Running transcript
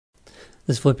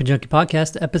This is Flipping Junkie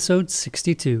Podcast, episode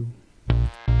 62.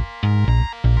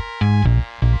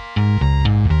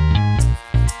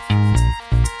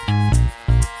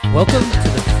 Welcome to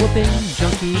the Flipping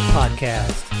Junkie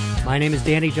Podcast. My name is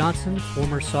Danny Johnson,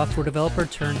 former software developer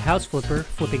turned house flipper,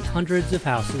 flipping hundreds of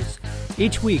houses.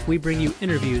 Each week, we bring you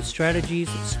interviews, strategies,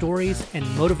 stories, and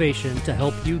motivation to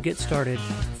help you get started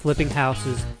flipping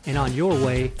houses and on your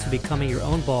way to becoming your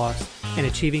own boss and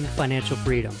achieving financial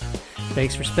freedom.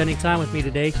 Thanks for spending time with me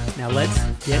today. Now let's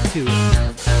get to it.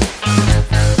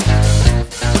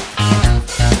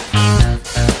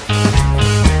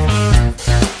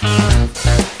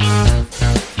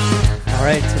 All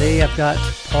right, today I've got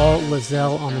Paul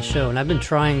Lizell on the show, and I've been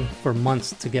trying for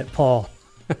months to get Paul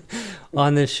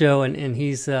on this show, and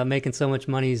he's making so much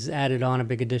money. He's added on a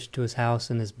big addition to his house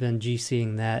and has been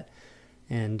GCing that,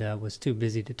 and was too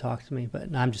busy to talk to me.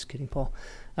 But no, I'm just kidding, Paul.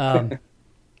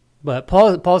 But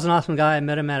Paul's an awesome guy. I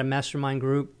met him at a mastermind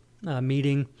group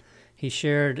meeting. He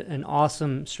shared an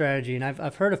awesome strategy, and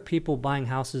I've heard of people buying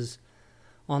houses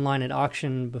online at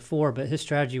auction before, but his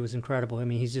strategy was incredible. I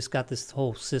mean, he's just got this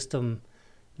whole system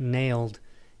nailed,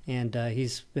 and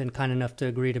he's been kind enough to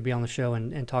agree to be on the show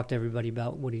and talk to everybody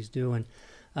about what he's doing.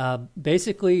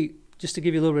 Basically, just to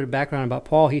give you a little bit of background about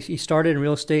Paul, he started in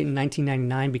real estate in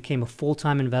 1999, became a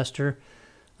full-time investor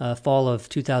fall of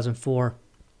 2004.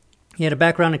 He had a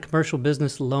background in commercial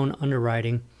business loan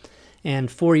underwriting and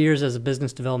 4 years as a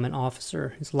business development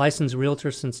officer. He's a licensed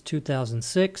realtor since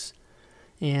 2006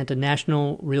 and a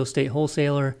national real estate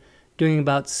wholesaler, doing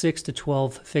about 6 to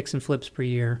 12 fix and flips per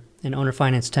year and owner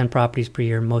finance 10 properties per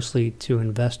year, mostly to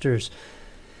investors.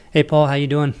 Hey, Paul, how you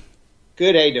doing?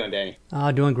 Good. How you doing, Danny?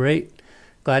 Doing great.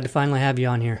 Glad to finally have you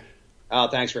on here. Oh,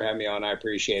 thanks for having me on. I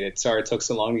appreciate it. Sorry it took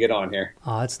so long to get on here.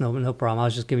 Oh, it's no problem. I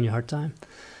was just giving you a hard time.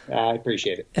 I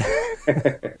appreciate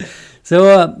it.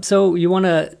 So you want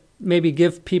to maybe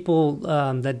give people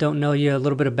that don't know you a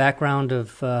little bit of background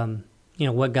of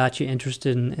what got you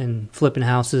interested in flipping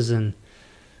houses and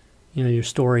your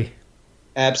story.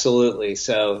 Absolutely.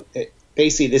 So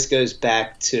basically, this goes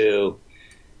back to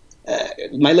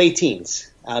my late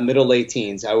teens, late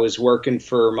teens. I was working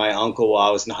for my uncle while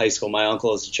I was in high school. My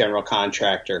uncle is a general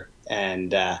contractor,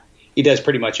 and he does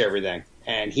pretty much everything.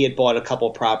 And he had bought a couple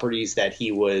of properties that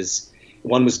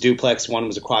one was duplex, one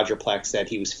was a quadruplex that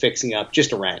he was fixing up just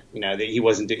to rent. He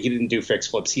didn't do fix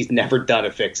flips. He's never done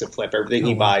a fix and flip. Everything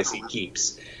he buys, he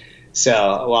keeps. So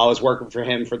while I was working for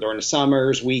him during the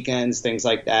summers, weekends, things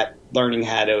like that, learning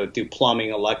how to do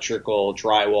plumbing, electrical,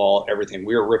 drywall, everything.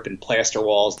 We were ripping plaster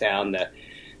walls down,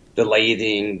 the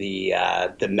lathing,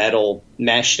 the metal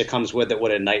mesh that comes with it.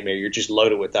 What a nightmare. You're just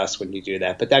loaded with dust when you do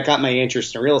that. But that got my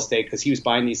interest in real estate because he was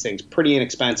buying these things pretty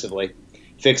inexpensively,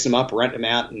 fix them up, rent them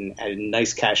out, and had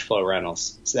nice cash flow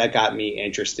rentals. So that got me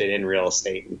interested in real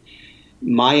estate. And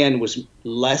my end was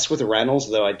less with the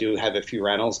rentals, though I do have a few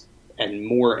rentals, and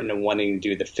more into wanting to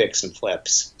do the fix and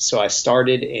flips. So I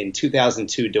started in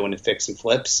 2002 doing the fix and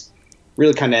flips,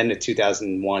 really kind of ended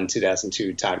 2001,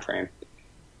 2002 timeframe.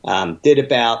 Did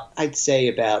about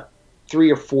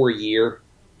 3 or 4 year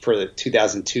for the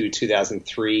 2002,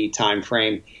 2003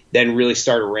 timeframe, then really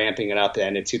started ramping it up at the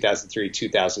end of 2003,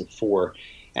 2004,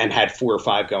 and had 4 or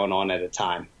 5 going on at a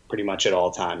time, pretty much at all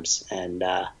times. And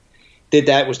did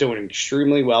that, was doing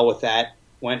extremely well with that,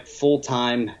 went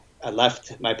full-time. I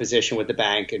left my position with the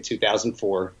bank in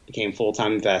 2004, became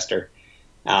full-time investor.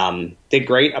 Did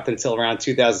great up until around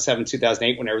 2007,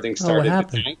 2008 when everything started with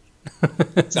the bank.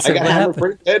 So I got hammered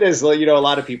pretty good, as a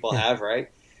lot of people have, right?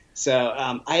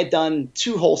 So I had done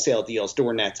 2 wholesale deals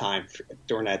during that time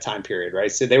period,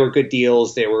 right? So they were good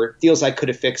deals. They were deals I could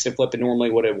have fixed and flipped and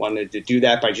normally would have wanted to do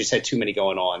that, but I just had too many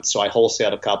going on. So I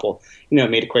wholesaled a couple,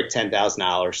 made a quick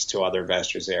 $10,000 to other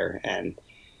investors there, and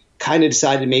kind of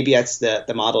decided maybe that's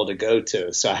the model to go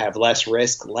to. So I have less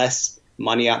risk, less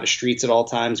money out in the streets at all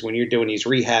times. When you're doing these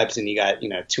rehabs and you got,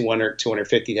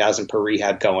 $250,000 per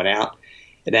rehab going out,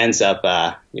 it ends up,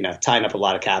 tying up a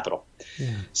lot of capital.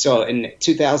 Yeah. So in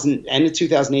end of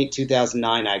 2008,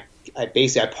 2009, I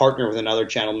partnered with another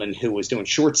gentleman who was doing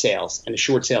short sales, and the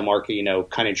short sale market,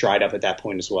 kind of dried up at that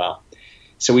point as well.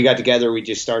 So we got together, we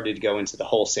just started to go into the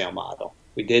wholesale model.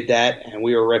 We did that, and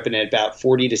we were ripping at about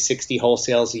 40 to 60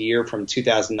 wholesales a year from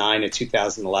 2009 to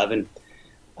 2011.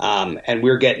 And we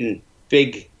were getting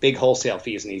big wholesale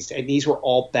fees, and these were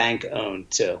all bank owned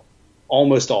too.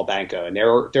 Almost all bank owned.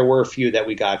 There were a few that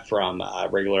we got from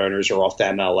regular owners or off the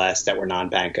MLS that were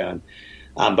non-bank owned.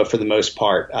 But for the most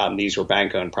part, these were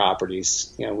bank owned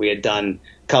properties. We had done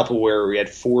a couple where we had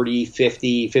 $40,000,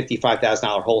 $50,000,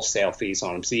 $55,000 wholesale fees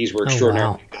on them. So these were extraordinary.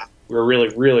 Oh, wow. We were really,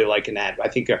 really liking that. I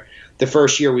think the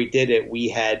first year we did it, we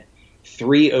had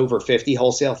 3 over 50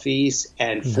 wholesale fees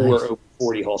and 4 Nice. over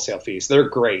 40 wholesale fees. They're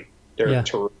great. They're Yeah.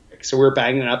 terrific. So we're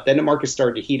banging it up. Then the market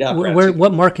started to heat up.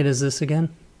 What market is this again?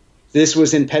 This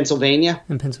was in Pennsylvania.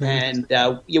 In Pennsylvania.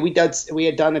 And we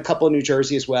had done a couple in New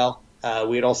Jersey as well.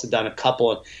 We had also done a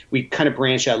couple. We kind of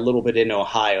branched out a little bit in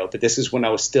Ohio, but this is when I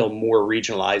was still more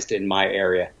regionalized in my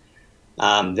area.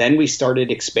 Then we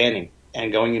started expanding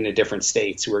and going into different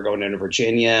states. We were going into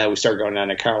Virginia. We started going down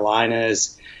to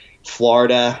Carolinas,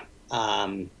 Florida,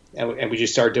 and we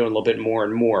just started doing a little bit more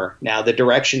and more. Now, the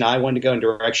direction I wanted to go and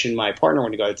direction my partner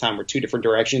wanted to go at the time were 2 different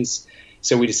directions.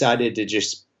 So we decided to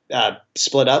just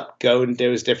split up, go in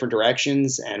those different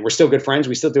directions. And we're still good friends.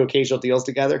 We still do occasional deals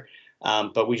together.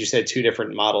 But we just had 2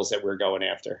 different models that we were going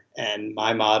after. And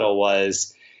my model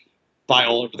was buy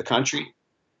all over the country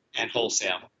and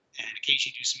wholesale, and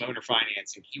occasionally do some owner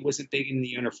financing. He wasn't big in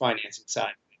the owner financing side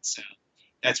of it. So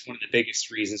that's one of the biggest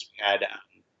reasons we had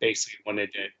basically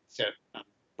wanted to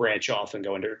branch off and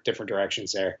go into different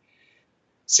directions there.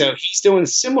 So he's doing a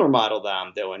similar model that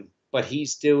I'm doing, but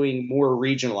he's doing more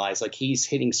regionalized. Like he's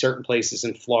hitting certain places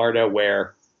in Florida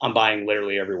where I'm buying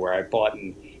literally everywhere. I bought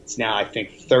in, it's now I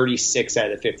think 36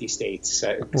 out of the 50 states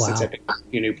since I've been a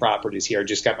few new properties here. I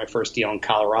just got my first deal in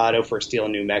Colorado, first deal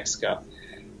in New Mexico.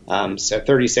 So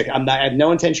 36. I have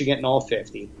no intention of getting all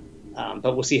 50,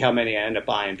 but we'll see how many I end up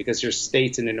buying because there's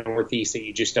states in the Northeast that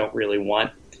you just don't really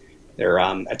want. They're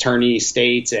attorney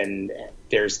states, and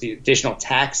there's the additional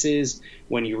taxes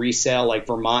when you resell. Like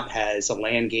Vermont has a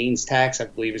land gains tax, I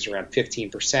believe is around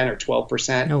 15% or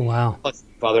 12%. Oh, wow. Plus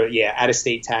other,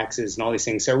 out-of-state taxes and all these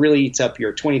things. So it really eats up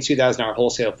your $22,000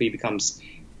 wholesale fee becomes,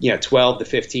 12 to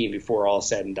 15 before all is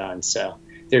said and done. So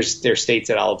there's states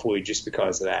that I'll avoid just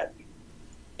because of that.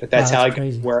 But that's how I go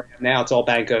where I am now. It's all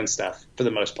bank-owned stuff for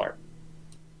the most part.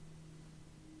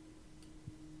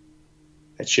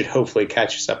 That should hopefully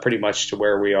catch us up pretty much to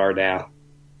where we are now.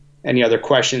 Any other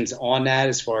questions on that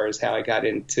as far as how I got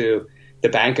into the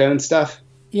bank-owned stuff?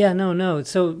 Yeah, no.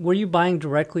 So were you buying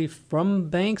directly from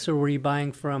banks or were you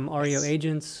buying from REO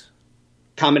agents?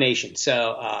 Combination.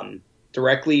 So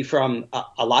directly from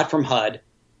a lot from HUD,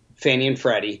 Fannie and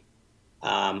Freddie.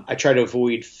 I try to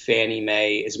avoid Fannie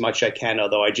Mae as much as I can,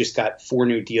 although I just got 4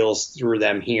 new deals through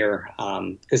them here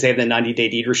because they have the 90-day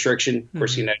deed restriction. Of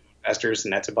course, investors,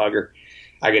 and that's a bugger.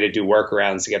 I got to do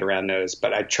workarounds to get around those,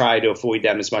 but I try to avoid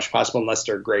them as much as possible unless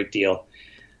they're a great deal.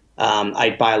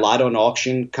 I buy a lot on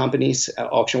auction companies,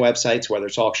 auction websites, whether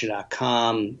it's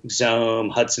auction.com,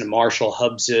 Zome, Hudson and Marshall,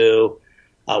 Hubzu,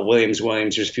 Williams.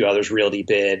 There's a few others, Realty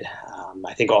Bid.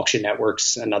 I think Auction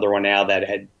Network's another one now that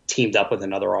had teamed up with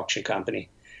another auction company.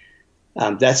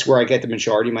 That's where I get the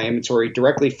majority of my inventory,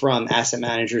 directly from asset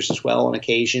managers as well on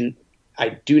occasion. I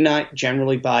do not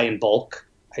generally buy in bulk.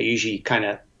 I usually kind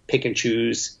of pick and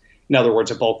choose. In other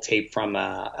words, a bulk tape from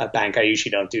a bank. I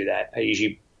usually don't do that. I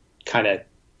usually kind of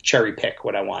cherry pick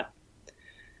what I want.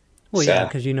 Well, yeah,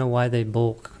 because you know why they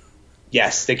bulk.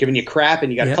 Yes, they're giving you crap,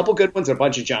 and you got a couple good ones and a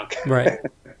bunch of junk. Right.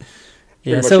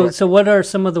 Yeah. So what are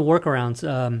some of the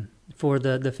workarounds for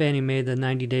the Fannie Mae, the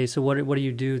 90 days? So what do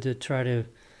you do to try to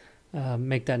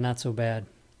make that not so bad?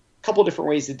 Couple different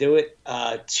ways to do it.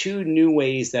 2 new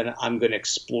ways that I'm going to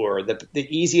explore. The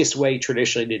easiest way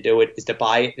traditionally to do it is to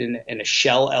buy it in a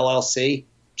shell LLC.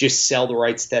 Just sell the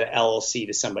rights to that LLC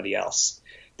to somebody else.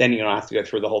 Then you don't have to go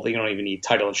through the whole thing. You don't even need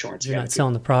title insurance. You're not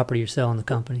selling the property, you're selling the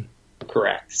company.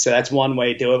 Correct. So that's one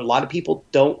way to do it. A lot of people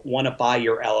don't want to buy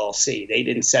your LLC. They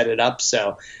didn't set it up.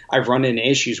 So I've run into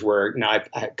issues where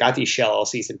I've got these shell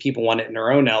LLCs and people want it in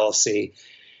their own LLC.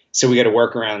 So we got to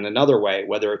work around another way,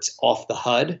 whether it's off the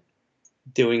HUD,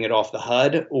 doing it off the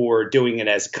HUD, or doing it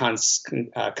as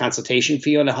consultation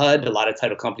fee on the HUD. A lot of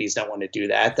title companies don't want to do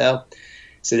that, though.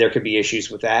 So there could be issues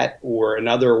with that. Or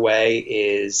another way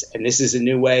is, and this is a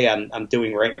new way I'm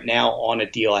doing right now on a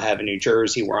deal I have in New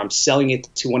Jersey where I'm selling it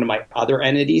to one of my other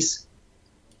entities.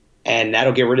 And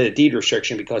that'll get rid of the deed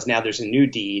restriction because now there's a new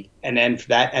deed. And then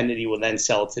that entity will then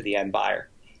sell it to the end buyer.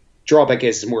 Drawback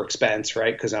is more expense,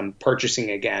 right? Because I'm purchasing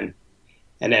again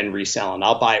and then reselling.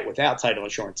 I'll buy it without title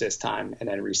insurance this time and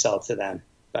then resell it to them.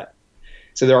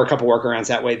 So there are a couple workarounds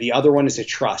that way. The other one is a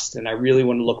trust, and I really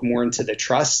want to look more into the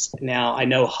trust. Now, I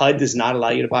know HUD does not allow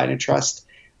you to buy it in trust.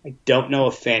 I don't know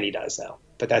if Fannie does, though,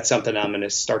 but that's something I'm going to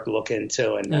start to look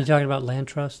into. And are you talking about land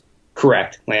trust?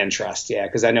 Correct, land trust, yeah,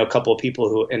 because I know a couple of people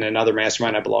who in another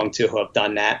mastermind I belong to who have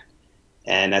done that,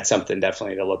 and that's something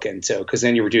definitely to look into because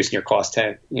then you're reducing your cost.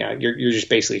 You're just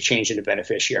basically changing the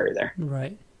beneficiary there.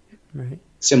 Right.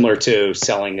 Similar to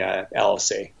selling a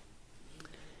LLC.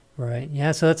 Right.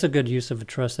 Yeah, so that's a good use of a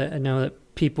trust. I know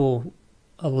that people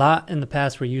a lot in the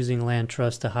past were using land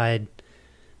trust to hide,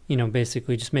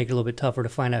 basically just make it a little bit tougher to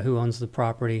find out who owns the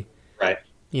property. Right.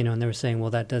 And they were saying,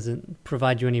 well, that doesn't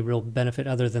provide you any real benefit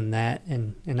other than that.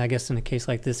 And I guess in a case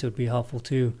like this, it would be helpful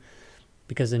too,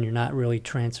 because then you're not really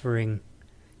transferring,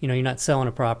 you're not selling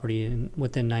a property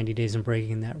within 90 days and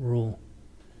breaking that rule.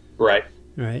 Right.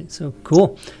 Right. So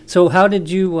cool. So how did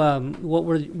you, what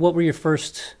were your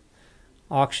first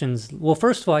auctions? Well,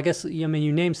 first of all, I guess, you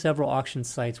named several auction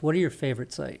sites. What are your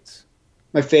favorite sites?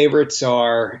 My favorites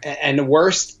are, and the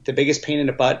worst, the biggest pain in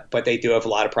the butt, but they do have a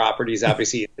lot of properties.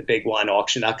 Obviously, the big one,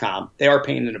 auction.com. They are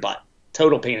pain in the butt,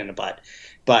 total pain in the butt.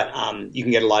 But you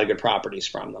can get a lot of good properties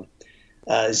from them.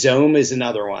 Xome is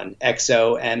another one,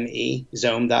 Xome,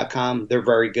 Xome.com. They're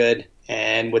very good.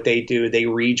 And what they do, they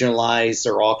regionalize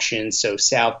their auctions. So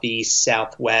Southeast,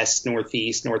 Southwest,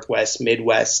 Northeast, Northwest,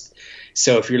 Midwest.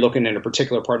 So if you're looking in a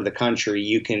particular part of the country,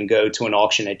 you can go to an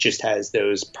auction that just has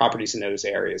those properties in those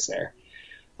areas there.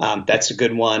 That's a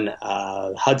good one.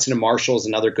 Hudson and Marshall is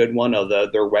another good one, although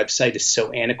their website is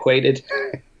so antiquated.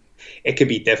 It could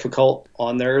be difficult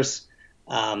on theirs.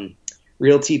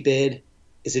 Realty Bid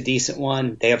is a decent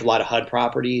one. They have a lot of HUD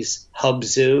properties.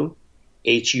 Hubzu,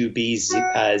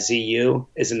 HUBZU,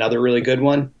 is another really good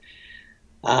one.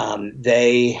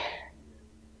 They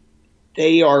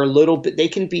are a little bit, they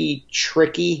can be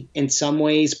tricky in some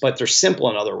ways, but they're simple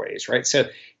in other ways, right? So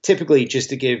typically, just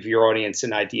to give your audience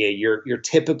an idea, your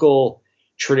typical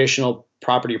traditional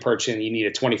property purchase, you need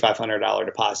a $2,500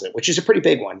 deposit, which is a pretty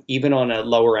big one, even on a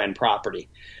lower end property,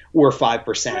 or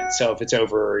 5%. So if it's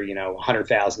over,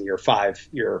 100,000, you're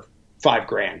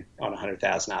 $5,000 on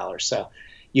 $100,000. So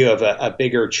you have a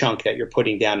bigger chunk that you're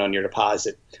putting down on your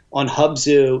deposit. On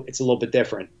Hubzu, it's a little bit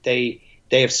different. They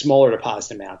have smaller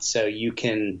deposit amounts, so you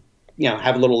can,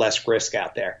 have a little less risk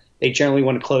out there. They generally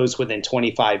want to close within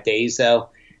 25 days, though.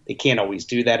 They can't always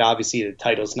do that. Obviously, the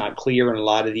title's not clear in a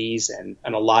lot of these, and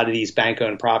a lot of these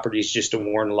bank-owned properties, just to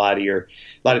warn a lot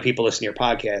of people listening to your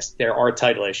podcast, there are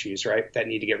title issues, right, that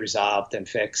need to get resolved and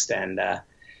fixed. And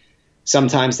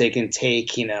sometimes they can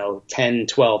take, 10,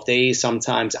 12 days.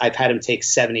 Sometimes I've had them take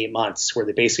 7, 8 months where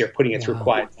they basically are putting it through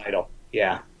quiet title.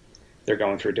 Yeah. They're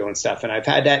going through doing stuff. And I've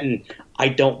had that, and I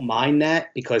don't mind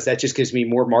that because that just gives me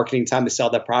more marketing time to sell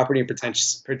that property and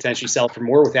potentially sell for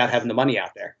more without having the money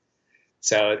out there.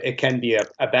 So it can be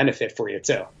a benefit for you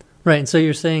too. Right. And so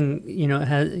you're saying,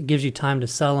 it gives you time to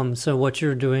sell them. So what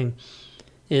you're doing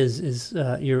is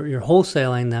you're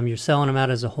wholesaling them. You're selling them out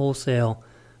as a wholesale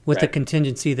with the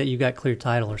contingency that you got clear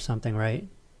title or something, right?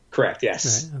 Correct.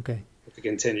 Yes. Right. Okay. With the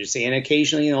contingency. And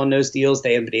occasionally on those deals,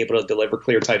 they haven't been able to deliver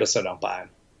clear title, so don't buy them.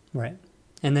 Right.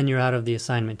 And then you're out of the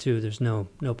assignment too. There's no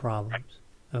problems. Right.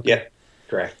 Okay. Yeah,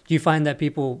 correct. Do you find that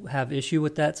people have issue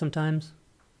with that sometimes?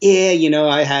 Yeah,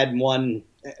 I had one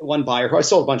buyer who I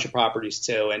sold a bunch of properties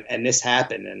to, and this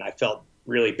happened, and I felt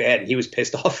really bad, and he was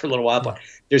pissed off for a little while, but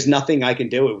there's nothing I can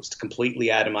do. It was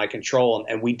completely out of my control,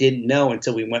 and we didn't know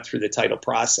until we went through the title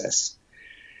process.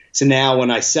 So now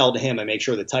when I sell to him, I make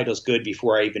sure the title's good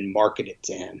before I even market it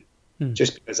to him,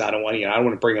 just because I don't want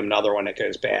to bring him another one that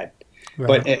goes bad.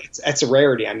 Right. But that's a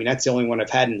rarity. That's the only one I've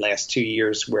had in the last 2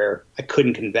 years where I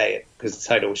couldn't convey it because the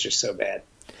title was just so bad.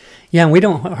 Yeah, and we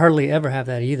don't hardly ever have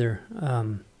that either.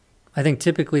 I think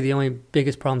typically the only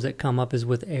biggest problems that come up is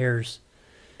with heirs.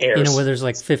 Where there's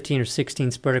like 15 or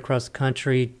 16 spread across the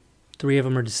country. 3 of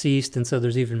them are deceased, and so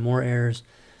there's even more heirs.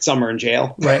 Some are in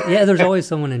jail. Right. Yeah, there's always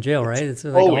someone in jail, right? It's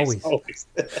like always.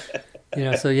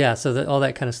 So all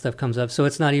that kind of stuff comes up. So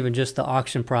it's not even just the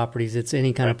auction properties. It's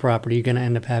any kind of property. You're going to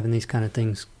end up having these kind of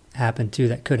things happen too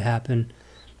that could happen.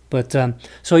 But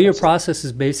so your process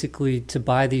is basically to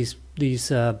buy these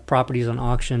properties on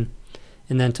auction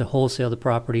and then to wholesale the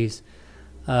properties.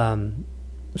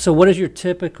 So what is your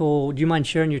typical, do you mind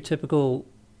sharing your typical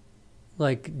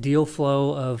like deal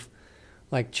flow of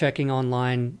like checking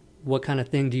online, what kind of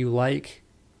thing do you like?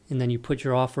 And then you put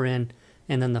your offer in,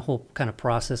 and then the whole kind of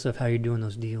process of how you're doing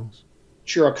those deals.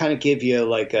 Sure. I'll kind of give you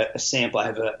like a sample. I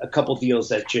have a couple deals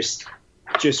that just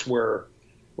were,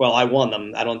 well, I won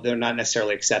them. They're not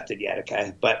necessarily accepted yet.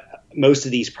 Okay. But most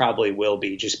of these probably will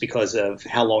be just because of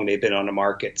how long they've been on the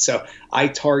market. So I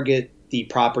target the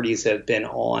properties that have been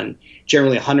on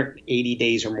generally 180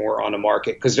 days or more on the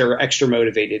market because they're extra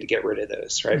motivated to get rid of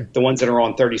those, right? The ones that are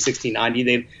on 30, 60,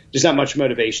 90, there's not much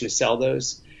motivation to sell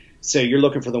those. So you're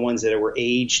looking for the ones that were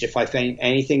aged. If I find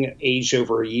anything aged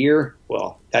over a year,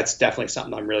 well, that's definitely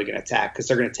something I'm really going to attack because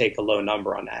they're going to take a low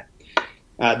number on that.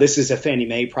 This is a Fannie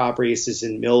Mae property. This is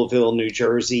in Millville, New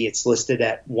Jersey. It's listed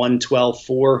at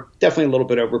 $112,400. Definitely a little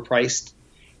bit overpriced.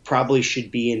 Probably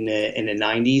should be in the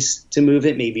 90s to move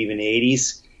it, maybe even the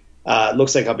 80s. It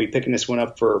looks like I'll be picking this one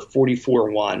up for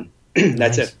 $44,100.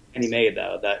 That's Nice. a penny made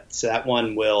though.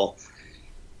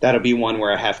 That'll be one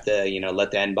where I have to,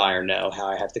 let the end buyer know how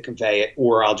I have to convey it,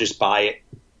 or I'll just buy it,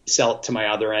 sell it to my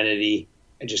other entity,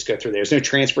 and just go through there. There's no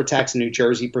transfer tax in New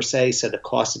Jersey per se, so the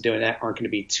costs of doing that aren't going to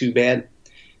be too bad.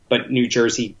 But New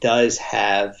Jersey does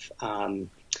have an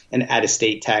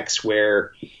out-of-state tax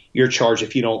where you're charged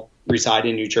if you don't reside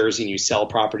in New Jersey and you sell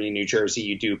property in New Jersey,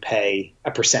 you do pay a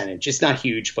percentage. It's not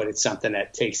huge, but it's something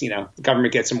that takes, the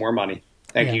government gets some more money.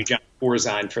 Thank you, John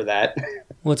Borzine, for that.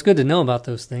 Well, it's good to know about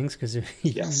those things because you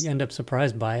Yes. end up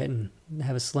surprised by it and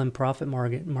have a slim profit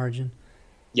margin.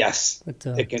 Yes, But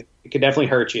it can definitely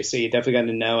hurt you. So you definitely got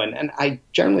to know. And I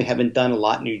generally haven't done a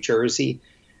lot in New Jersey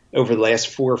over the last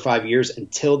 4 or 5 years.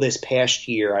 Until this past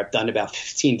year, I've done about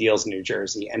 15 deals in New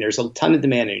Jersey, and there's a ton of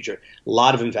demand in New Jersey. A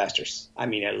lot of investors. I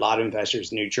mean, a lot of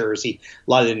investors in New Jersey.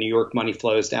 A lot of the New York money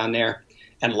flows down there,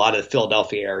 and a lot of the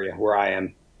Philadelphia area where I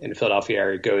am in the Philadelphia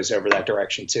area goes over that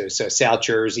direction too. So South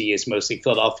Jersey is mostly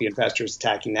Philadelphia investors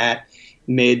attacking that.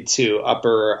 Mid to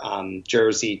upper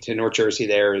Jersey to North Jersey,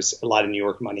 there is a lot of New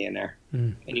York money in there,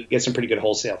 and you can get some pretty good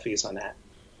wholesale fees on that.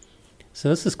 So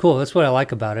this is cool. That's what I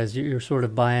like about it, is you're sort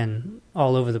of buying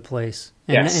all over the place,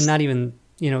 and, Yes. and not even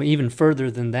even further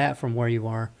than that from where you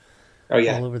are. Oh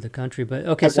yeah, all over the country. But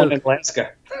okay, had so one in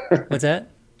Alaska. what's that?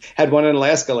 Had one in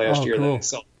Alaska last year. Cool. That I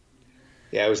sold.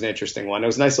 Yeah, it was an interesting one. It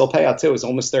was a nice little payout too. It was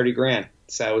almost 30 grand,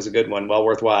 so it was a good one, well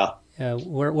worthwhile.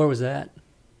 Where was that?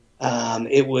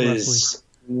 It was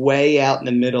way out in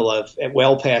the middle of,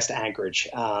 well past Anchorage.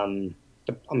 I'm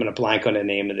going to blank on the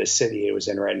name of the city it was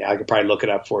in right now. I could probably look it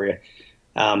up for you.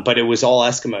 But it was all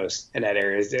Eskimos in that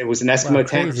area. It was an Eskimo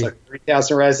town. It was like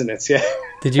 3,000 residents. Yeah.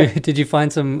 Did you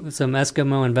find some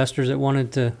Eskimo investors that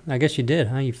wanted to? I guess you did,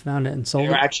 huh? You found it and sold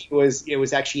it. It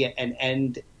was actually an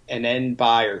end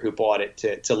buyer who bought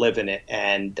it to live in it,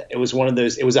 and it was one of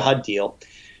those. It was a HUD deal.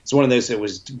 It's one of those that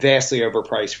was vastly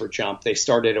overpriced for jump. They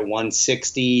started at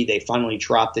 160. They finally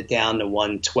dropped it down to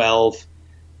 112.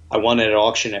 I won it at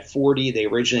auction at 40. They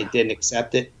originally didn't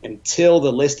accept it until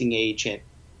the listing agent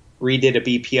redid a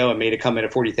BPO and made it come in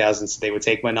at 40,000, so they would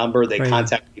take my number. They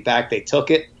contacted me back. They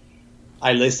took it.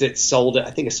 I listed it, sold it.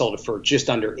 I think I sold it for just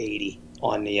under 80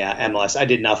 on the MLS. I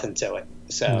did nothing to it,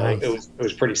 so Nice. it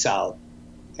was pretty solid.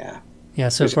 Yeah. Yeah,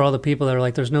 so for all the people that are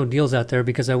like, there's no deals out there,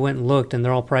 because I went and looked and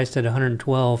they're all priced at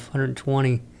 112,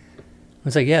 120.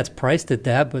 It's like, yeah, it's priced at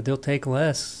that, but they'll take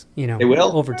less, They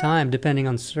will. over time, depending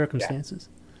on circumstances.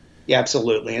 Yeah,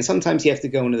 absolutely. And sometimes you have to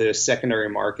go into those secondary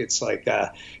markets. Like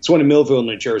it's one in Millville,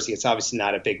 New Jersey. It's obviously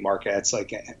not a big market.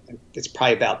 It's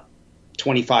probably about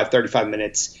 25, 35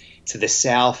 minutes to the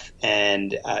south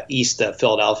and east of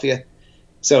Philadelphia.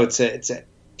 So it's a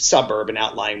suburb, an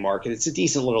outlying market. It's a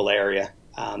decent little area.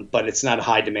 But it's not a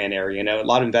high demand area. A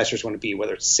lot of investors want to be,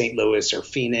 whether it's St. Louis or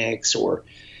Phoenix or,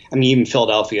 even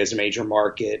Philadelphia is a major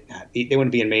market. They want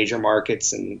to be in major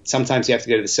markets, and sometimes you have to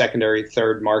go to the secondary,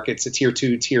 third markets, the tier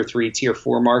 2, tier 3, tier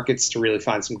 4 markets to really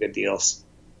find some good deals.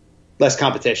 Less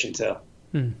competition too.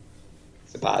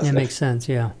 It's a positive. That makes sense.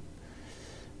 Yeah.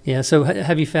 Yeah. So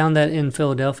have you found that in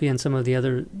Philadelphia and some of the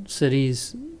other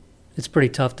cities, it's pretty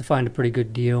tough to find a pretty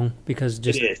good deal because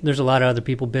there's a lot of other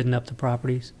people bidding up the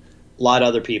properties? A lot of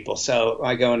other people. So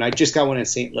I go and I just got one in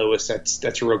St. Louis.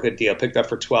 That's a real good deal. Picked up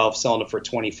for 12, selling it for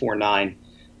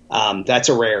 24.9. That's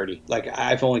a rarity. Like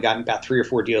I've only gotten about 3 or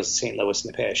 4 deals in St. Louis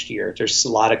in the past year. There's a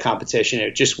lot of competition.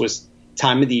 It just was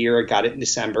time of the year. I got it in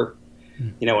December.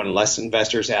 And less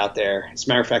investors out there. As a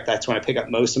matter of fact, that's when I pick up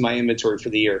most of my inventory for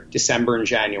the year. December and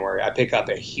January, I pick up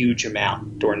a huge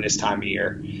amount during this time of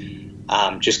year.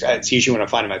 It's usually when I'm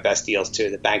finding my best deals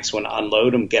too. The banks want to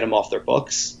unload them, get them off their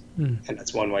books. And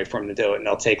that's one way for them to do it, and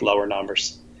they'll take lower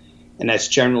numbers. And that's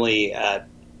generally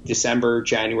December,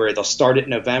 January. They'll start it in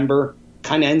November,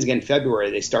 kind of ends again in February.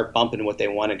 They start bumping what they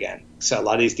want again. So a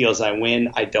lot of these deals I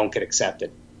win, I don't get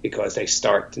accepted because they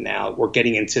start to now. We're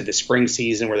getting into the spring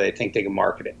season where they think they can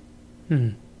market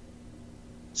it.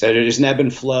 So there's an ebb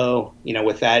and flow,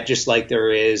 with that, just like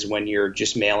there is when you're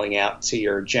just mailing out to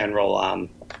your general. I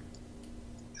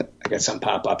got some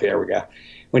pop up. Here we go.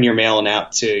 When you're mailing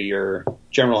out to your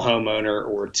general homeowner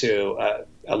or to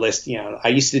a list, I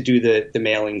used to do the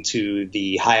mailing to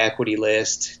the high equity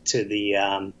list, to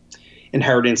the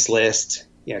inheritance list,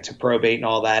 to probate and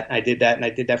all that. I did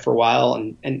that for a while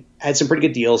and had some pretty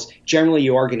good deals. Generally,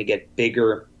 you are going to get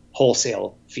bigger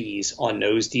wholesale fees on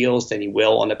those deals than you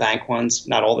will on the bank ones.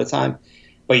 Not all the time,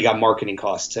 but you got marketing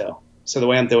costs too. So the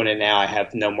way I'm doing it now, I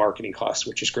have no marketing costs,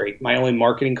 which is great. My only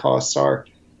marketing costs are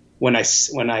when I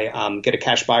get a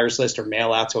cash buyers list or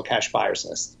mail out to a cash buyers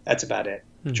list. That's about it.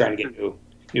 Trying to get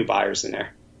new buyers in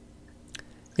there.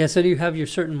 Yeah, so do you have your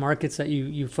certain markets that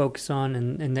you focus on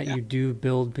and that you do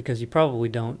build, because you probably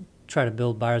don't try to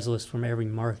build buyers list from every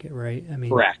market, right? I mean,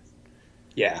 Correct.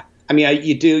 Yeah. I mean,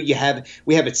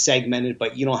 we have it segmented,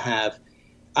 but you don't have,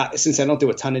 since I don't do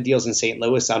a ton of deals in St.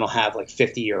 Louis, I don't have like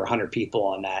 50 or 100 people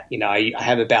on that. You know, I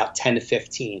have about 10 to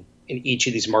 15 in each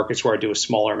of these markets where I do a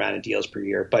smaller amount of deals per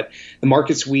year. But the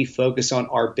markets we focus on,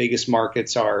 our biggest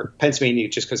markets are Pennsylvania,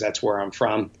 just because that's where I'm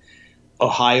from,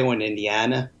 Ohio and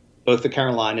Indiana, both the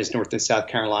Carolinas, North and South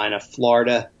Carolina,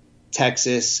 Florida,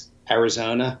 Texas,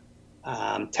 Arizona,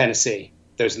 Tennessee.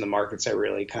 Those are the markets I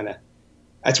really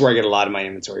that's where I get a lot of my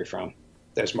inventory from,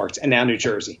 those markets. And now New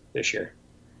Jersey this year.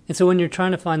 And so when you're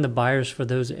trying to find the buyers for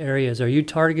those areas, are you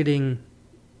targeting,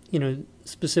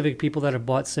 specific people that have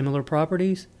bought similar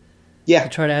properties? Yeah. To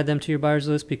try to add them to your buyers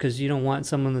list, because you don't want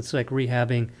someone that's like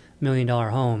rehabbing $1 million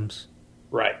homes.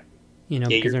 Right.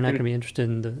 Because they're not going to be interested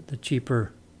in the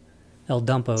cheaper El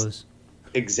Dumpos.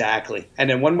 Exactly. And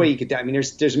then one way you could do, I mean,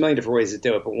 there's a million different ways to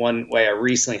do it, but one way I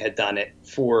recently had done it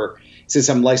since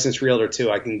I'm a licensed realtor too,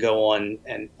 I can go on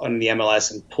the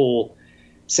MLS and pull,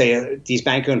 say, these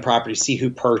bank-owned properties, see who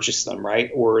purchased them,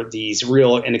 right? Or these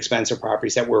real inexpensive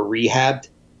properties that were rehabbed,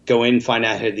 go in, find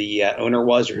out who the owner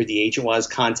was or who the agent was,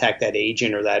 contact that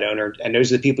agent or that owner. And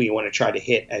those are the people you want to try to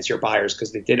hit as your buyers,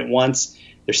 because they did it once,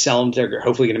 they're selling, they're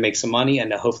hopefully going to make some money,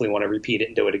 and they'll hopefully want to repeat it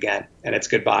and do it again. And it's a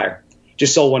good buyer.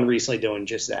 Just sold one recently doing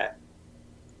just that.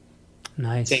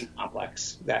 Nice. Same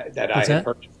complex that I had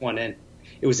purchased one in.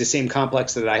 It was the same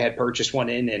complex that I had purchased one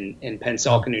in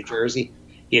Pensacola, New Jersey.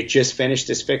 He had just finished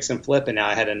his fix and flip, and now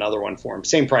I had another one for him.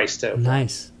 Same price too.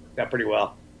 Nice. Got pretty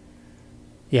well.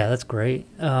 Yeah, that's great.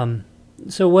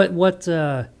 So what is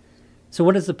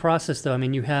the process though? I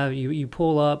mean, you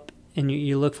pull up and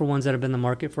you look for ones that have been in the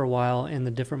market for a while in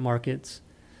the different markets.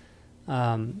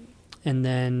 And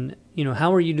then,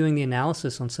 how are you doing the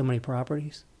analysis on so many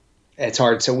properties? It's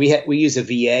hard. So we use a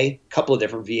VA, a couple of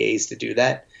different VAs to do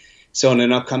that. So in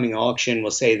an upcoming auction,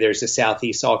 we'll say there's a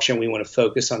Southeast auction. We want to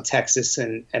focus on Texas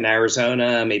and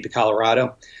Arizona, maybe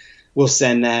Colorado. We'll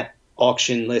send that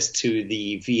auction list to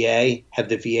the VA, have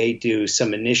the VA do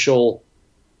some initial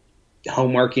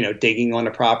homework, digging on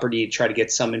a property, try to get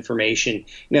some information.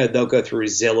 They'll go through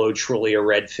Zillow, Trulia,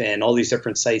 Redfin, all these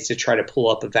different sites to try to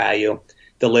pull up a value.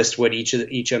 They'll list what each of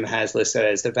them has listed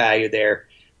as the value there,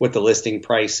 what the listing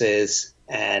price is,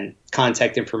 and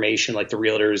contact information like the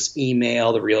realtor's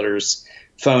email, the realtor's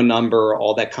phone number,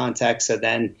 all that contact. So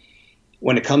then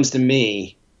when it comes to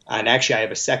me, and actually I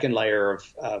have a second layer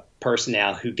of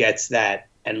personnel who gets that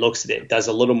and looks at it, does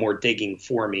a little more digging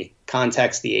for me,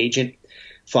 contacts the agent,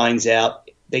 finds out.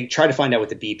 They try to find out what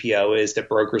the BPO is, the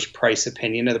broker's price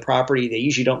opinion of the property. They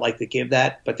usually don't like to give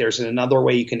that, but there's another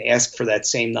way you can ask for that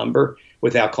same number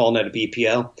without calling it a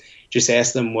BPO. Just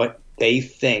ask them what they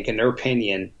think, in their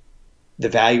opinion, the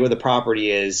value of the property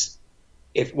is.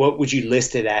 What would you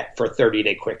list it at for a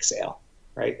 30-day quick sale,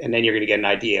 right? And then you're going to get an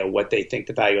idea of what they think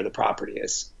the value of the property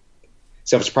is.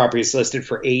 So if it's property is listed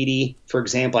for 80, for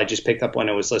example, I just picked up one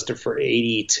that was listed for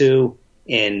 82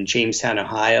 in Jamestown,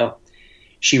 Ohio.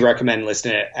 She recommended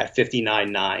listing it at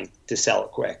 59.9 to sell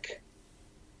it quick.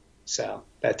 So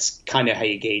that's kind of how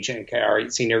you gauge it. Okay, all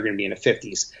right, so they're going to be in the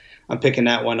 50s. I'm picking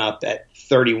that one up at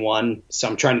 31, so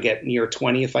I'm trying to get near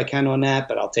 20 if I can on that,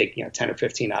 but I'll take 10 or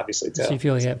 15 obviously too. So you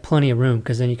feel like you have plenty of room,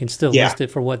 because then you can still list it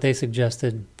for what they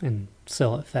suggested and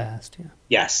sell it fast. Yeah.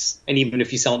 Yes, and even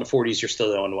if you sell in the 40s, you're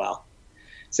still doing well.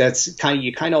 So that's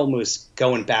you kind of almost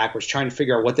going backwards, trying to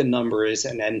figure out what the number is,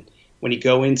 and then when you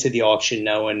go into the auction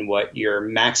knowing what your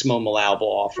maximum allowable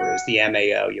offer is, the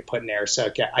MAO you put in there.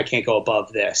 So I can't go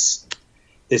above this.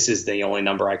 This is the only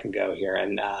number I can go here.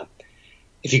 And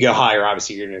if you go higher,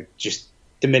 obviously you're going to just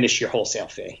diminish your wholesale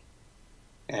fee.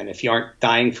 And if you aren't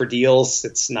dying for deals,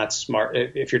 it's not smart.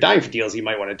 If you're dying for deals, you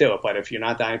might want to do it. But if you're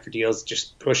not dying for deals,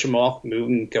 just push them off, move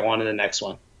and go on to the next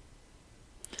one.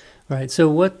 Right. So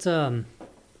what, so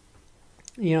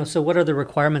what are the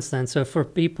requirements then? So for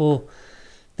people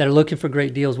that are looking for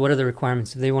great deals, what are the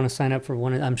requirements? If they want to sign up for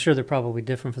one, I'm sure they're probably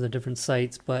different for the different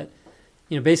sites, but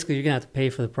basically you're going to have to pay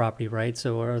for the property, right?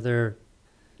 So are there,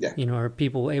 are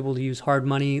people able to use hard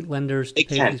money lenders to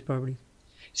pay for these properties?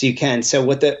 So you can. So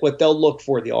what they'll look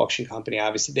for, the auction company,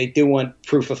 obviously they do want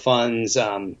proof of funds,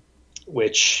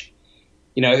 which,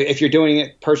 if you're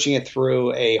purchasing it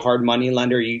through a hard money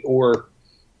lender,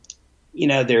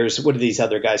 there's, what are these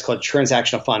other guys called?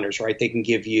 Transactional funders, right? They can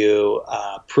give you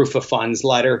a proof of funds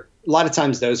letter. A lot of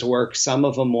times those work. Some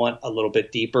of them want a little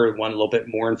bit deeper, want a little bit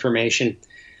more information.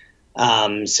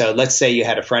 So let's say you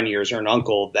had a friend of yours or an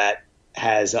uncle that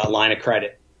has a line of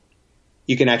credit.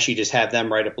 you can actually just have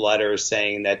them write up letters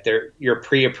saying that you're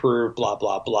pre-approved, blah,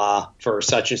 blah, blah, for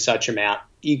such and such amount.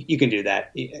 You can do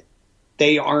that.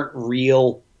 They aren't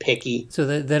real picky. So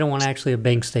they don't want actually a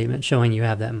bank statement showing you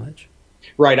have that much.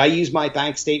 Right. I use my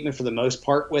bank statement for the most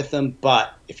part with them,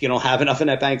 but if you don't have enough in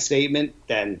that bank statement,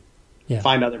 then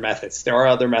find other methods. There are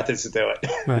other methods to do it.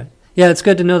 Right. Yeah, it's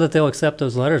good to know that they'll accept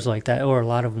those letters like that, or a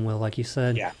lot of them will, like you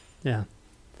said. Yeah. Yeah.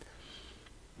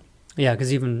 Yeah,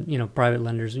 because even, private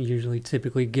lenders usually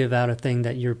typically give out a thing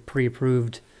that you're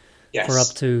pre-approved for up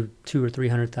to $200,000 or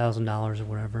 $300,000 or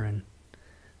whatever, and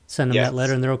send them that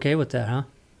letter, and they're okay with that, huh?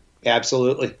 Yeah,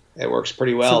 absolutely. It works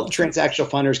pretty well. Transactional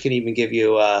funders can even give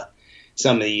you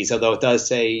some of these, although it does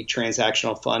say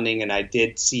transactional funding, and I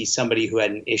did see somebody who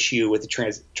had an issue with the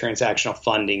transactional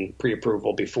funding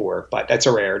pre-approval before, but that's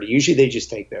a rarity. Usually they just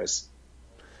take those.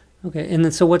 Okay, and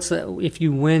then so what's if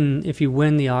you win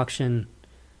the auction,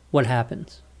 what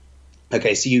happens?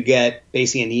 Okay, so you get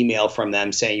basically an email from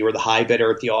them saying you were the high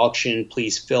bidder at the auction.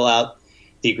 Please fill out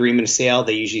the agreement of sale.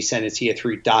 They usually send it to you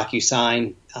through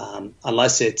DocuSign,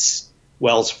 unless it's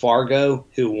Wells Fargo,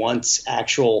 who wants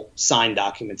actual signed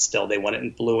documents still. They want it in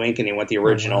blue ink, and they want the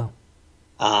original.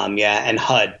 Oh, wow. And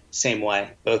HUD, same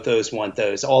way. Both those want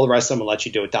those. All the rest of them will let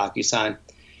you do it DocuSign.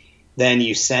 Then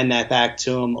you send that back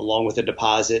to them along with the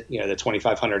deposit, the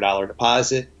 $2,500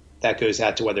 deposit. That goes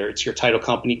out to whether it's your title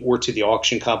company or to the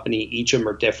auction company. Each of them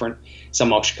are different.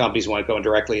 Some auction companies want to go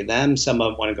directly to them. Some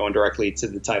of them want to go directly to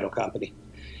the title company.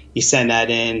 You send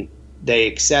that in. They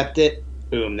accept it.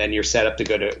 Boom. Then you're set up to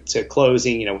go to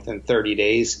closing, within 30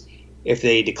 days. If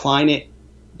they decline it,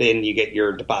 then you get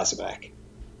your deposit back.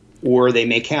 Or they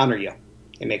may counter you.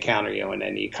 And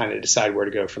then you kind of decide where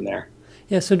to go from there.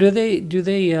 Yeah. So do they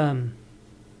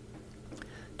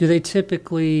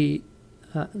typically,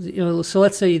 so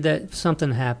let's say that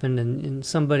something happened and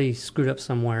somebody screwed up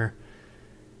somewhere.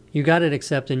 You got it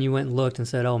accepted and you went and looked and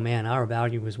said, oh man, our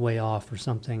value was way off or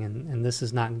something, and this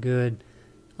is not good.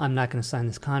 I'm not going to sign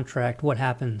this contract. What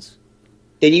happens?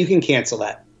 Then you can cancel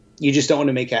that. You just don't want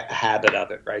to make a habit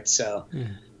of it, right? So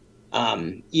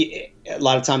a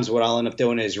lot of times what I'll end up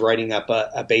doing is writing up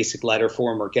a basic letter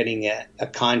form or getting a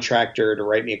contractor to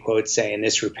write me a quote saying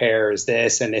this repair is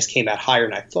this and this came out higher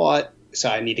than I thought, so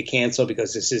I need to cancel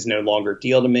because this is no longer a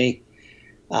deal to me.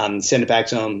 Send it back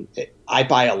to them. I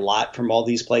buy a lot from all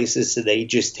these places, so they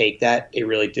just take that. They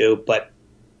really do. But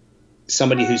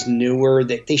somebody who's newer,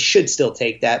 they should still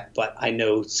take that, but I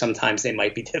know sometimes they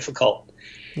might be difficult.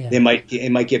 Yeah. It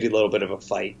might give you a little bit of a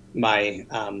fight.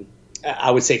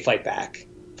 I would say fight back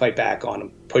on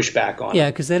them, push back on them. Yeah,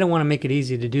 because they don't want to make it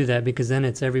easy to do that, because then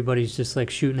it's everybody's just like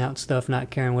shooting out stuff, not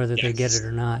caring whether they get it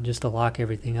or not, just to lock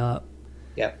everything up.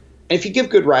 Yeah. And if you give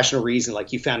good rational reason,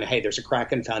 like you found, hey, there's a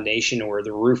crack in the foundation or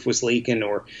the roof was leaking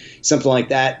or something like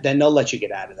that, then they'll let you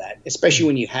get out of that. Especially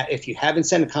when if you haven't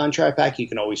sent a contract back, you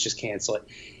can always just cancel it.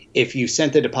 If you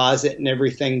sent the deposit and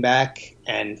everything back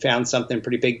and found something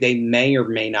pretty big, they may or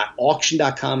may not.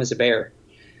 Auction.com is a bear.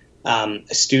 A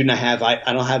student I have,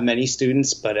 I don't have many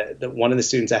students, but one of the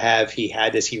students I have, he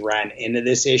ran into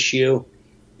this issue,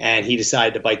 and he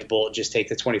decided to bite the bullet, just take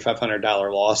the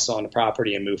 $2,500 loss on the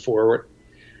property and move forward.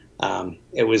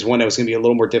 It was one that was going to be a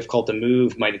little more difficult to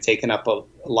move, might have taken up a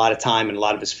lot of time and a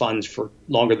lot of his funds for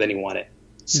longer than he wanted.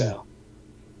 So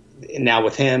now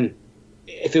with him,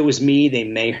 if it was me, they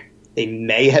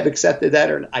may have accepted that,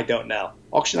 or I don't know.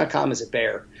 Auction.com is a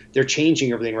bear. They're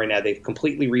changing everything right now. They've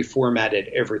completely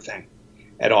reformatted everything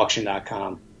at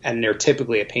auction.com, and they're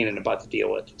typically a pain in the butt to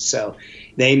deal with. So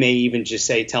they may even just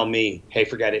tell me, hey,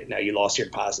 forget it. No, you lost your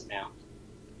deposit now.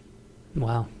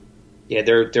 Wow. Yeah,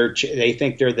 they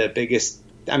think they're the biggest.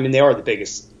 I mean, they are the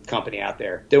biggest company out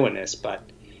there doing this, but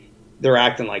they're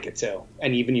acting like it too.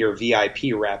 And even your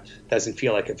VIP rep doesn't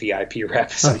feel like a VIP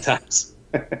rep sometimes.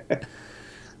 Well,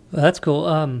 that's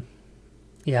cool.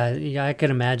 Yeah, I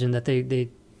can imagine that they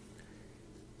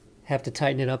have to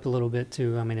tighten it up a little bit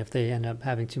too. I mean, if they end up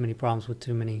having too many problems with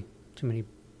too many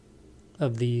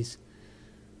of these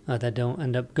that don't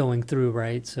end up going through,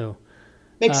 right? So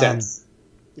makes sense.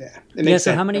 Yeah, it makes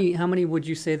so sense. how many would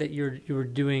you say that you're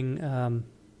doing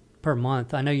per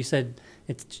month? I know you said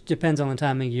it depends on the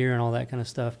time of year and all that kind of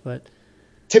stuff, but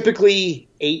typically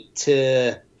 8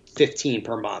 to 15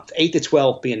 per month. 8 to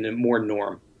 12 being the more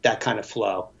norm. That kind of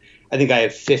flow. I think I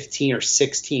have 15 or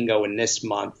 16 going this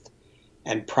month,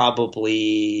 and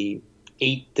probably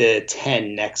 8 to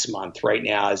 10 next month right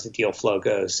now as the deal flow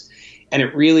goes. And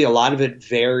it really, a lot of it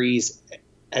varies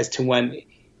as to when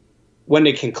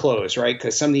it can close, right?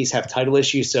 Because some of these have title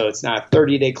issues, so it's not a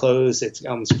 30-day close, it's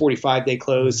almost 45-day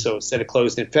close. So instead of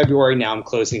closing in February, now I'm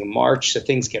closing in March, so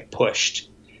things get pushed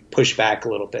back a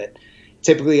little bit.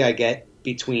 Typically, I get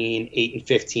between 8 and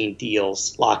 15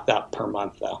 deals locked up per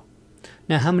month, though.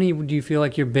 Now, how many do you feel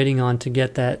like you're bidding on to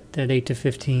get that 8 to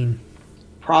 15?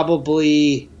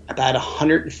 Probably about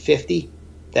 150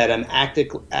 that I'm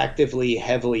actively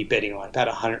heavily bidding on, about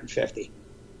 150.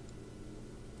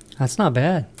 That's not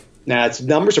bad. Now,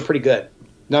 numbers are pretty good.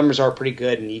 Numbers are pretty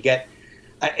good, and you get.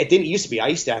 It didn't used to be. I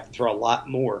used to have to throw a lot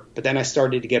more, but then I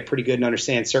started to get pretty good and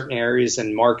understand certain areas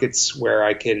and markets where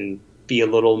I can be a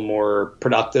little more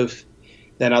productive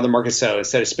than other markets. So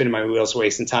instead of spinning my wheels,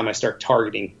 wasting time, I start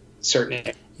targeting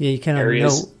certain you kind of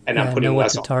areas, know, and I'm putting know what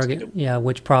less to on target. Yeah,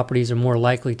 which properties are more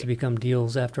likely to become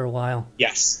deals after a while.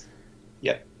 Yes.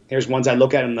 Yep. Here's ones I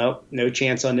look at them. No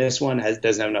chance on this one.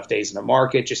 Doesn't have enough days in the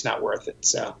market. Just not worth it.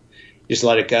 So just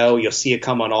let it go. You'll see it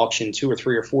come on auction 2 or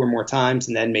 3 or 4 more times,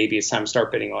 and then maybe it's time to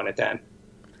start bidding on it then.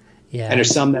 Yeah. And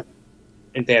there's some that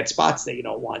in bad spots that you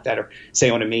don't want, that are, say,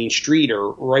 on a main street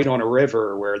or right on a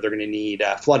river where they're going to need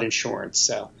flood insurance.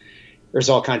 So there's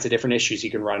all kinds of different issues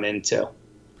you can run into.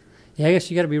 Yeah, I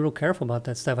guess you got to be real careful about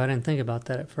that stuff. I didn't think about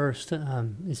that at first,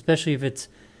 especially if it's,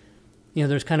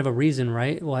 there's kind of a reason,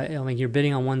 right? Why? I mean, you're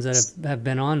bidding on ones that have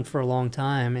been on for a long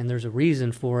time, and there's a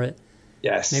reason for it.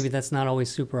 Yes. Maybe that's not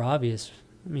always super obvious.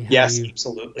 I mean, yes,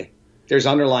 absolutely. There's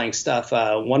underlying stuff.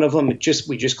 One of them we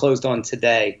just closed on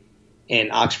today in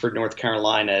Oxford, North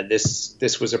Carolina.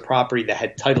 This was a property that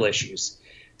had title issues.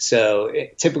 So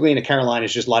typically in the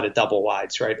Carolinas, just a lot of double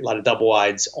wides, right? A lot of double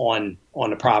wides on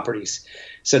the properties.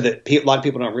 So that a lot of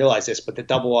people don't realize this, but the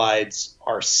double wides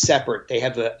are separate. They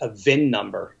have a VIN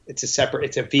number. It's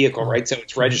a vehicle, right? So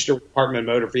it's registered with Department of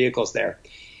Motor Vehicles there.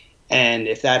 And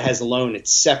if that has a loan,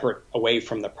 it's separate away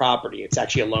from the property. It's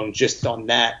actually a loan just on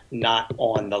that, not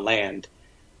on the land.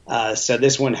 So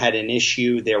this one had an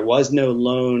issue. There was no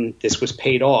loan. This was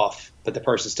paid off, but the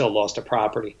person still lost a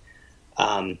property.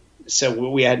 So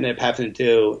what we ended up having to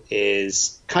do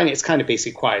is it's kind of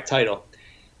basically quiet title.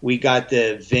 We got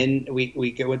the VIN. We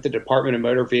went to the Department of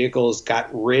Motor Vehicles, got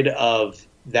rid of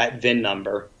that VIN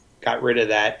number, got rid of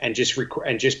that, and just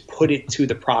put it to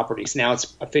the property. So now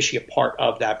it's officially a part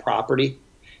of that property.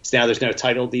 So now there's no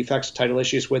title defects, title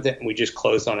issues with it, and we just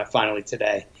closed on it finally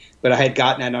today. But I had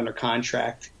gotten that under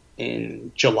contract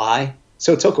in July,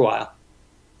 so it took a while.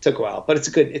 But it's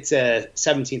a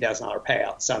 $17,000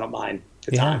 payout, so I don't mind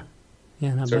the time.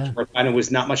 Yeah, not so bad. And it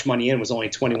was not much money in. It was only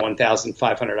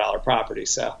 $21,500 property.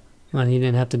 So. Well, you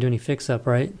didn't have to do any fix up,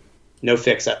 right? No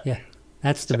fix up. Yeah,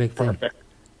 that's the big thing.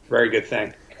 Very good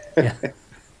thing. Yeah.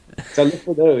 So I look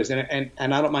for those, and I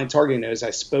don't mind targeting those. I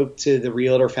spoke to the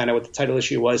realtor, found out what the title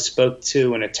issue was. Spoke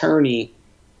to an attorney.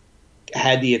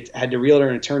 Had the realtor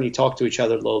and attorney talk to each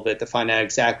other a little bit to find out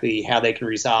exactly how they can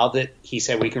resolve it. He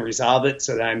said we can resolve it,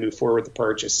 so then I moved forward with the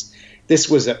purchase. This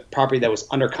was a property that was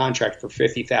under contract for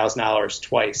 $50,000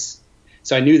 twice.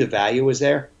 So I knew the value was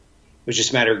there. It was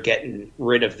just a matter of getting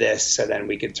rid of this so then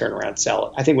we could turn around and sell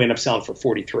it. I think we ended up selling for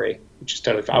 43, which is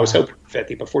totally fine. I was hoping for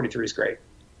 50, but 43 is great.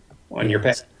 When you're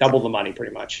paying double the money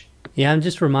pretty much. Yeah, I'm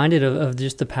just reminded of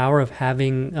just the power of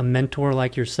having a mentor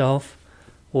like yourself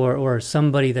or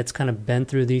somebody that's kind of been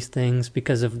through these things,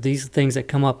 because of these things that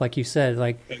come up, like you said.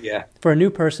 Like, for a new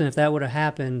person, if that would have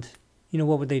happened,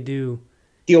 what would they do?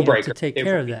 Deal breaker. To take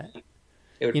care of that.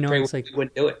 They would it's like,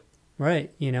 wouldn't do it.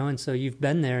 Right, and so you've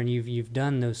been there and you've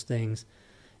done those things.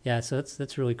 Yeah, so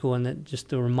that's really cool, and that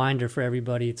just a reminder for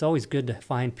everybody. It's always good to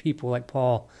find people like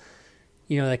Paul,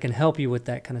 that can help you with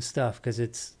that kind of stuff, because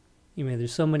it's,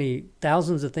 there's so many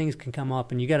thousands of things can come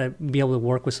up, and you got to be able to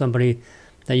work with somebody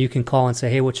that you can call and say,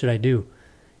 hey, what should I do?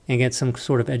 And get some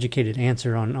sort of educated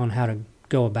answer on how to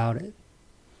go about it.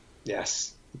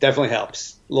 Yes, it definitely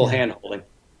helps. A little hand holding.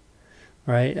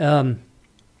 Right. I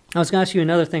was going to ask you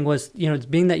another thing was,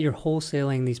 being that you're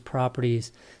wholesaling these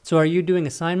properties, so are you doing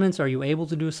assignments? Are you able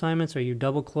to do assignments? Are you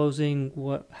double closing?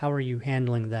 How are you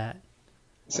handling that?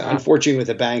 So unfortunately with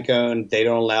the bank owned, they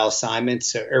don't allow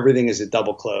assignments. So everything is a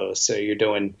double close. So you're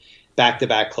doing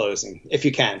back-to-back closing if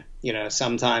you can.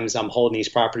 Sometimes I'm holding these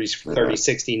properties for 30,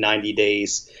 60, 90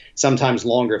 days, sometimes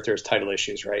longer if there's title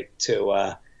issues, right,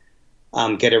 to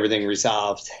get everything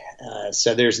resolved.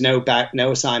 So there's no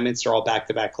assignments. They're all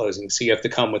back-to-back closings. So you have to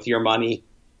come with your money,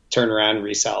 turn around and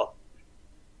resell it.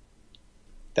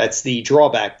 That's the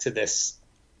drawback to this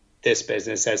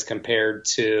business as compared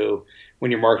to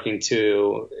when you're marketing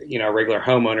to, a regular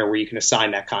homeowner where you can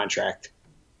assign that contract,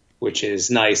 which is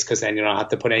nice because then you don't have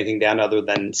to put anything down other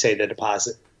than, say, the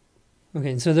deposit.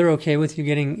 Okay, and so they're okay with you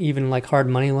getting even like hard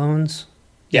money loans?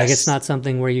 Yes. Like it's not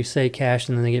something where you say cash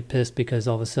and then they get pissed because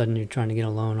all of a sudden you're trying to get a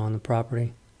loan on the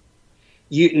property?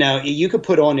 You could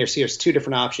put on there, see, there's two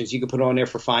different options. You could put on there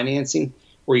for financing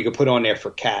or you could put on there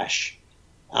for cash.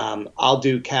 I'll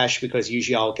do cash because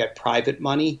usually I'll get private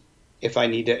money if I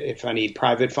need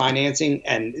private financing,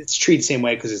 and it's treated the same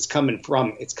way because it's coming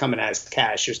as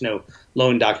cash. There's no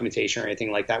loan documentation or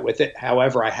anything like that with it.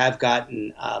 However, I have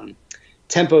gotten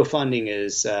Tempo Funding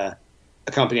is a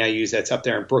company I use that's up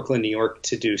there in Brooklyn, New York,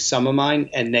 to do some of mine,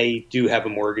 and they do have a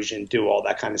mortgage and do all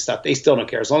that kind of stuff. They still don't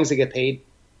care as long as they get paid.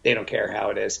 They don't care how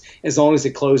it is. As long as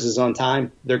it closes on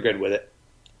time, they're good with it.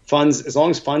 Funds, as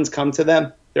long as funds come to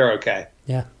them, they're okay.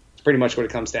 Yeah. It's pretty much what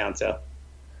it comes down to.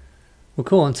 Well,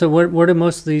 cool. And so where do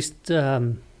most of these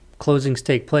closings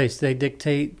take place? They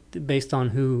dictate based on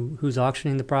who's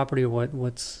auctioning the property, or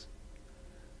what's...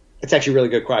 It's actually a really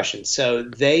good question. So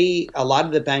a lot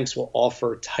of the banks will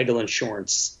offer title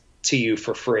insurance to you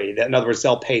for free. In other words,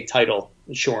 they'll pay title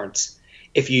insurance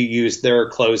if you use their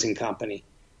closing company.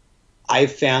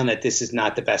 I've found that this is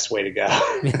not the best way to go.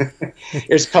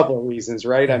 There's a couple of reasons,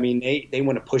 right? I mean, they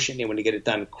want to push it and they want to get it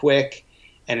done quick.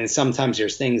 And then sometimes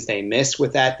there's things they miss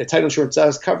with that. The title insurance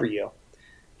does cover you.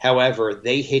 However,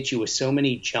 they hit you with so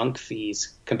many junk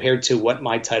fees compared to what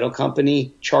my title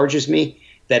company charges me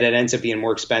that it ends up being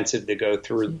more expensive to go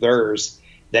through theirs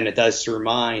than it does through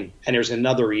mine. And there's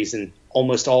another reason.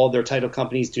 Almost all of their title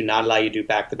companies do not allow you to do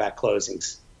back-to-back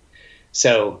closings.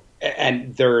 So,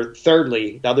 and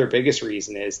thirdly, the other biggest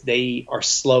reason is they are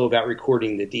slow about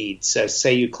recording the deed. So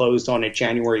say you closed on it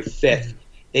January 5th.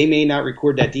 They may not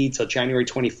record that deed till January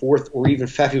 24th or even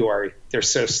February. They're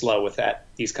so slow with that,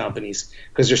 these companies,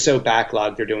 because they're so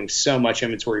backlogged. They're doing so much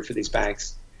inventory for these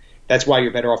banks. That's why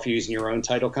you're better off using your own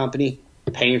title company,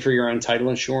 paying for your own title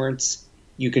insurance.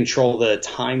 You control the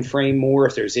time frame more.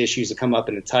 If there's issues that come up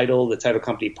in the title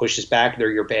company pushes back.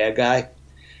 They're your bad guy,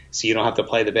 so you don't have to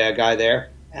play the bad guy there.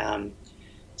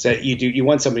 So you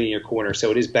want somebody in your corner.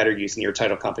 So it is better using your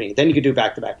title company. Then you can do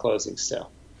back-to-back closings. So.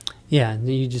 Yeah,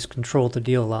 you just control the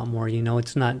deal a lot more.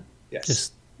 It's not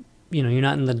just, you're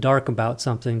not in the dark about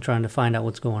something trying to find out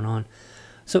what's going on.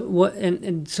 So what?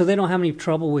 And so they don't have any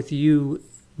trouble with you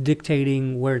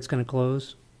dictating where it's going to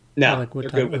close? No, they're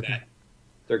good with that.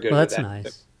 They're good with that. Well, that's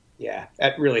nice. Yeah,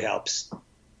 that really helps.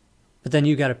 But then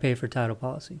you got to pay for title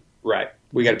policy. Right.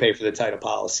 We got to pay for the title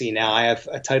policy. Now I have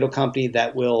a title company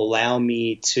that will allow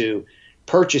me to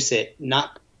purchase it,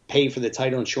 not pay for the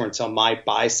title insurance on my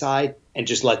buy side, and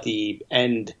just let the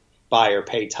end buyer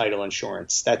pay title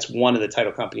insurance. That's one of the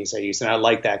title companies I use, and I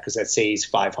like that because that saves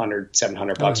 $500,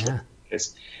 $700 for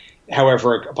this.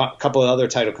 However, a couple of other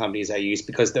title companies I use,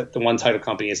 because the one title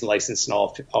company is licensed in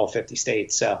all 50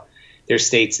 states. So there's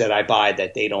states that I buy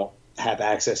that they don't have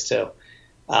access to.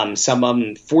 Some of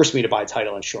them force me to buy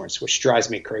title insurance, which drives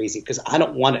me crazy because I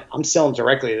don't want it. I'm selling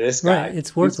directly to this guy. Right,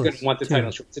 it's worthless. Who's going to want the title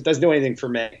insurance? It doesn't do anything for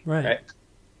me. Right.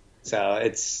 So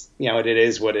it's, it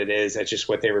is what it is. That's just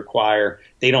what they require.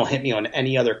 They don't hit me on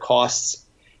any other costs.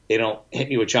 They don't hit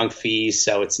me with junk fees.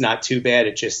 So it's not too bad.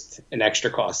 It's just an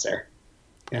extra cost there.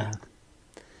 Yeah.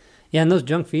 Yeah. And those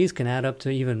junk fees can add up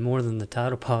to even more than the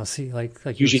title policy. Like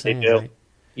usually saying, they do. Right?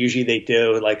 Usually they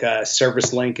do. Like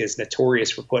Service Link is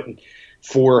notorious for putting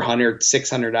 $400,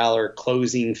 $600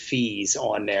 closing fees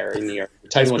on there in your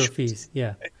title insurance fees.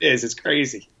 Yeah, it is. It's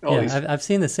crazy. I've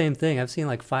seen the same thing. I've seen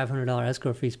like $500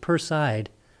 escrow fees per side.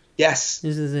 Yes,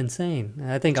 this is insane.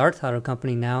 I think our title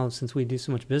company now, since we do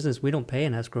so much business, we don't pay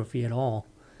an escrow fee at all.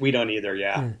 We don't either.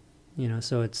 Yeah.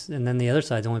 So it's, and then the other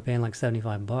side's only paying like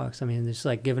 $75. I mean, it's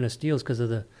like giving us deals because of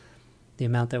the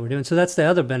amount that we're doing. So that's the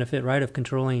other benefit, right, of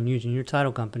controlling and using your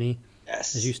title company.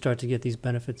 Yes, as you start to get these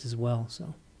benefits as well.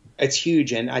 So. It's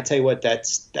huge, and I tell you what,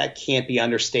 that can't be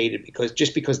understated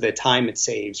because of the time it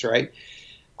saves, right?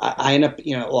 I end up,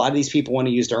 a lot of these people want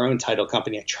to use their own title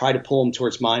company. I try to pull them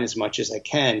towards mine as much as I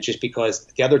can, just because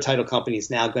the other title company is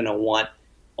now going to want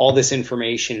all this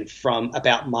information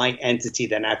about my entity.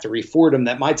 Then I have to re-forward them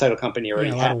that my title company already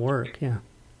had. A lot of work,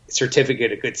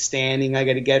 certificate of good standing I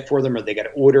got to get for them, or they got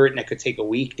to order it, and it could take a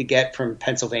week to get from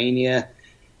Pennsylvania.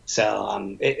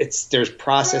 So there's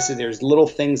processes, there's little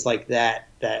things like that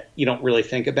you don't really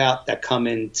think about that come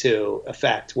into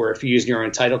effect, where if you use your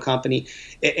own title company,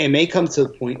 it may come to the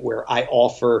point where I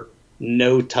offer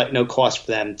no cost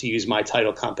for them to use my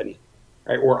title company,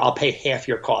 right? Or I'll pay half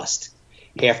your cost,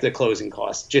 half the closing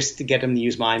cost, just to get them to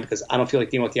use mine because I don't feel like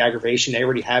dealing with the aggravation. They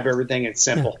already have everything. It's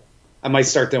simple. Yeah. I might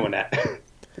start doing that.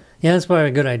 Yeah, that's probably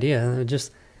a good idea.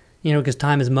 Just, because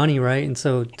time is money, right? And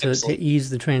so to ease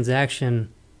the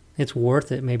transaction, it's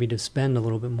worth it maybe to spend a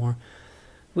little bit more.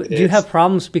 Do you have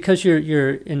problems because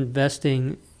you're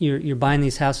investing, you're buying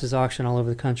these houses auction all over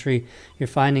the country, you're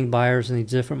finding buyers in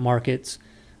these different markets,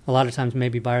 a lot of times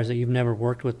maybe buyers that you've never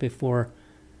worked with before.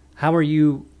 How are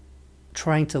you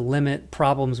trying to limit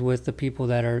problems with the people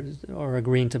that are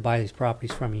agreeing to buy these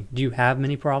properties from you? Do you have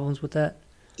many problems with that?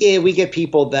 Yeah, we get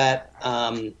people that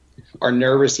are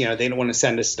nervous. You know, they don't want to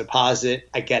send us a deposit.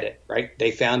 I get it, right?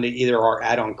 They found it either our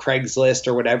ad on Craigslist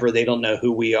or whatever. They don't know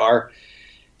who we are.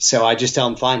 So I just tell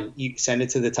them, fine, you send it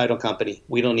to the title company.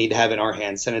 We don't need to have it in our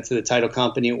hands. Send it to the title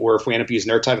company, or if we end up using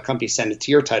their title company, send it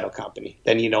to your title company.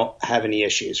 Then you don't have any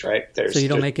issues, right? So you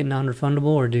don't make it non-refundable,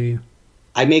 or do you?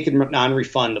 I make it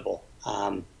non-refundable.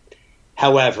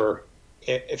 However,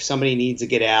 if somebody needs to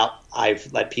get out,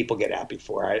 I've let people get out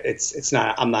before. It's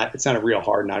not a real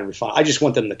hard non-refund. I just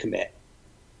want them to commit.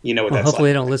 You know what that's hopefully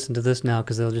like. they don't listen to this now,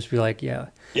 because they'll just be like, yeah.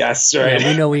 Yes, right.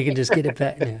 Yeah, we know we can just get it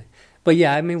back. Yeah. But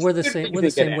yeah, I mean, we're the same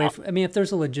way. I mean, if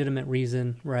there's a legitimate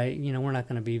reason, right? You know, we're not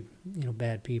going to be,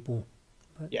 bad people.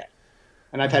 But, yeah.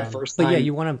 And I've had first time. But yeah,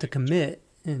 you want them to commit.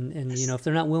 And if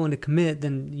they're not willing to commit,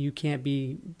 then you can't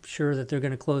be sure that they're going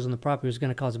to close on the property. It's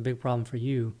going to cause a big problem for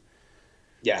you.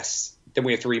 Yes. Then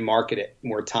we have to remarket it.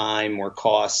 More time, more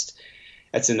cost.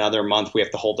 That's another month. We have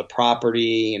to hold the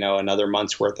property, another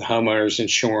month's worth of homeowners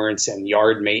insurance and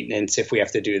yard maintenance if we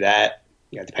have to do that,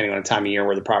 depending on the time of year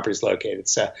where the property is located.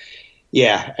 So,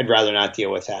 yeah, I'd rather not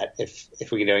deal with that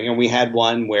if we can do it. We had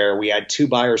one where we had two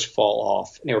buyers fall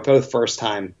off. And they were both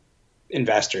first-time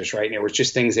investors, right? And it was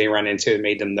just things they run into that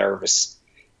made them nervous.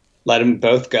 Let them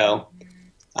both go.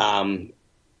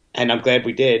 And I'm glad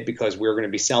we did, because we were going to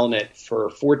be selling it for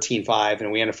 $14,500,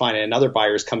 and we ended up finding another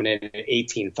buyer's coming in at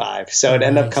 $18,500. So it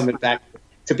ended up coming back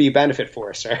to be a benefit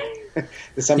for us, right?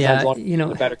 Sometimes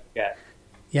the better you get.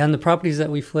 Yeah, and the properties that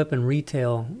we flip in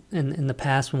retail in the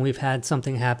past, when we've had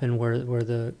something happen where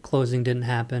the closing didn't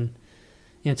happen,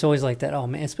 it's always like that. Oh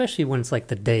man, especially when it's like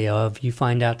the day of, you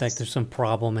find out that there's some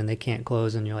problem and they can't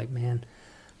close, and you're like, man.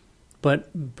 But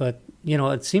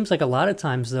it seems like a lot of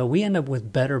times though we end up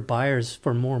with better buyers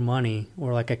for more money,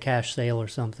 or like a cash sale or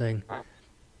something.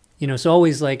 So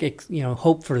always like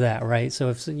hope for that, right?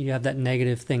 So if you have that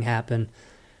negative thing happen,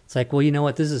 it's like, well, you know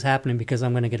what, this is happening because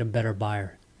I'm going to get a better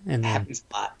buyer. And it happens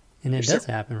a lot. And it does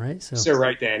happen, right? So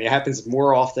right, Dan. It happens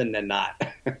more often than not.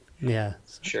 Yeah.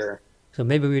 Sure. So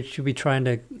maybe we should be trying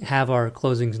to have our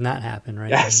closings not happen, right?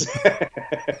 Yes.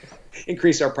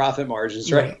 Increase our profit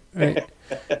margins, right? Right.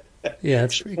 Yeah.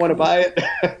 That's want to buy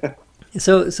it?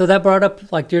 So that brought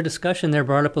up, like your discussion there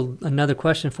brought up another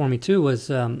question for me too, was,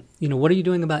 what are you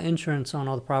doing about insurance on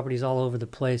all the properties all over the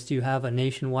place? Do you have a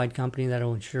nationwide company that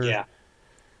will insure? Yeah.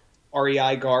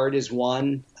 REI Guard is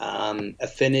one.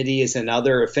 Affinity is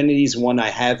another. Affinity is one I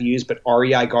have used, but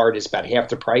REI Guard is about half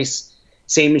the price.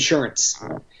 Same insurance.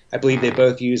 I believe they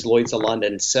both use Lloyd's of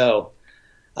London. So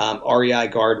REI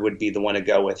Guard would be the one to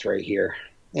go with right here.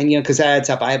 And, because that adds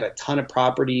up. I have a ton of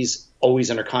properties always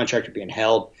under contract or being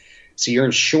held. So your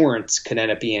insurance could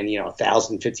end up being, $1,000,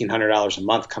 $1,500 a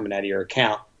month coming out of your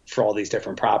account for all these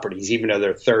different properties, even though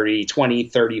they're $20,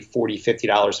 $30, $40,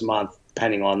 $50 a month,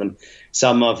 depending on them.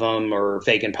 Some of them are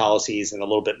vacant policies and a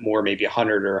little bit more, maybe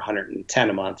 100 or 110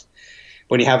 a month.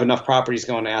 When you have enough properties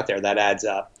going out there, that adds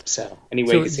up. So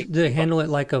anyway, do they handle it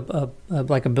like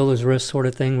a builder's risk sort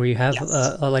of thing, where you have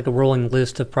like a rolling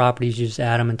list of properties, you just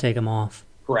add them and take them off?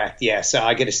 Correct. Yeah. So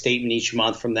I get a statement each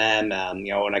month from them.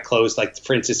 When I close, like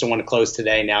for instance, I want to close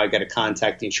today. Now I got to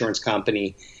contact the insurance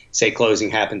company, say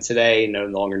closing happened today, no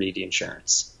longer need the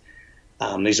insurance.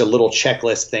 These are little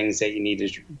checklist things that you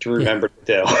need to remember to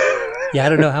do. Yeah, I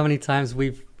don't know how many times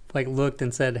we've looked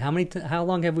and said, how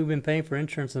long have we been paying for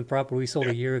insurance on the property we sold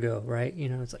a year ago, right?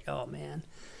 It's like, oh man.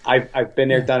 I've been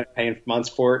there, done it, paying months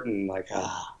for it, and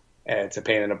it's a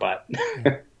pain in the butt.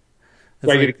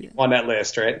 So I got to keep on that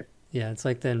list, right? Yeah, it's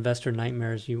like the investor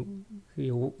nightmares.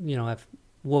 I've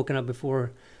woken up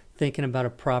before thinking about a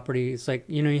property. It's like,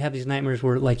 you have these nightmares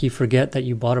where like you forget that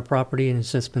you bought a property and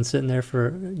it's just been sitting there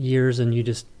for years, and you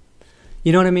just,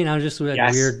 you know what I mean? I was just like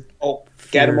weird. Oh,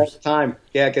 get them all the time.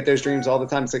 Yeah, get those dreams all the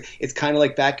time. It's kind of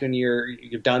like back when you're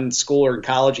done school or in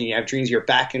college and you have dreams you're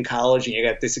back in college and you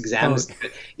got this exam.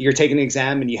 You're taking an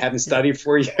exam and you haven't studied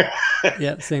for a year.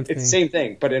 Yeah, same thing. It's the same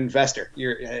thing, but an investor.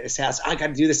 You're at house. I got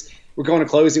to do this. We're going to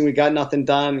closing. We got nothing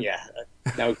done. Yeah,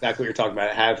 I know exactly what you're talking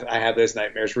about. I have those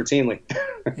nightmares routinely.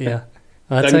 Yeah,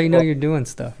 well, that's how you know you're doing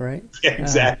stuff, right? Yeah,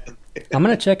 exactly. I'm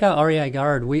gonna check out REI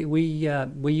Guard. We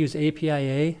use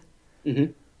APIA,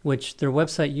 which their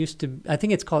website used to. I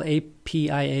think it's called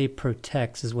APIA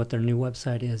Protects is what their new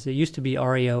website is. It used to be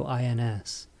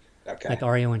REOINS, like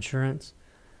REO Insurance,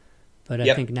 but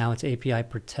I think now it's API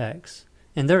Protects,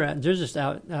 and they're just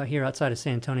out here outside of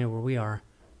San Antonio where we are.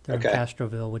 They're in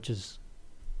Castroville, which is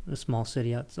a small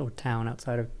city or town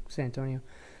outside of San Antonio.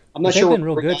 I'm not sure. They've been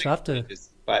real good, so I have to.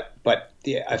 But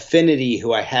the Affinity,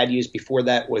 who I had used before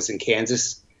that, was in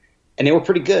Kansas, and they were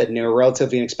pretty good and they were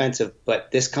relatively inexpensive,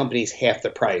 but this company's half the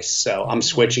price. So I'm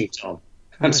switching to them.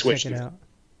 I'm switching. Check it out.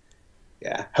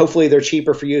 Yeah. Hopefully they're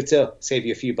cheaper for you too. Save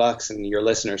you a few bucks and your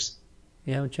listeners.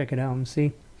 Yeah, we'll check it out and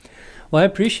see. Well, I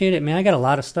appreciate it, man. I got a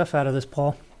lot of stuff out of this,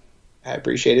 Paul. I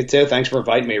appreciate it too. Thanks for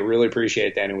inviting me. I really appreciate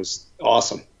it, Dan. It was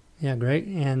awesome. Yeah, great.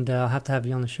 And I'll have to have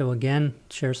you on the show again,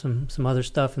 share some other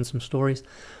stuff and some stories.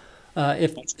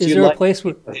 Is there a place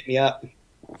where... Hit me up.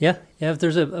 Yeah. If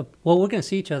there's well, we're going to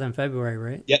see each other in February,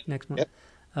 right? Yep. Next month.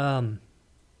 Yep.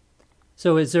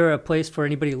 So is there a place for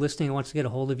anybody listening who wants to get a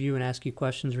hold of you and ask you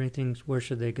questions or anything? Where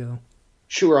should they go?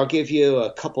 Sure. I'll give you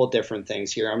a couple of different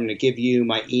things here. I'm going to give you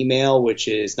my email, which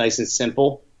is nice and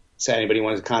simple. So anybody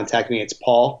wants to contact me, it's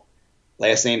Paul,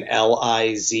 last name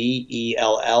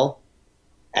Lizell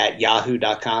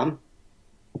 @yahoo.com.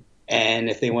 And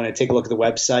if they want to take a look at the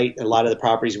website, a lot of the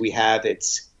properties we have,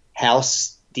 it's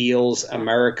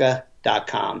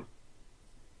housedealsamerica.com.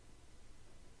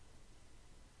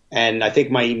 And I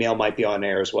think my email might be on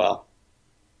there as well.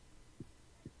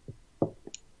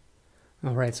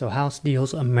 All right, so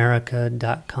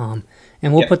housedealsamerica.com.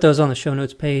 And we'll put those on the show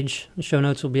notes page. The show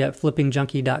notes will be at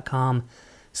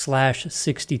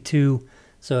flippingjunkie.com/62.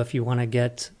 So if you want to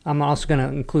get, I'm also going to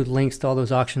include links to all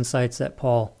those auction sites that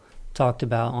Paul talked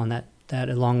about on that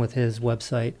along with his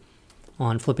website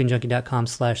on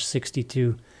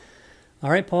flippingjunkie.com/62. All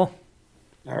right, Paul.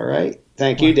 All right.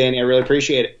 Thank you, Danny. I really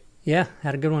appreciate it. Yeah,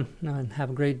 had a good one.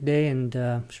 Have a great day, and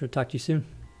sure to talk to you soon.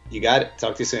 You got it.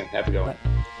 Talk to you soon. Have a good one.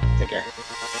 Bye. Take care.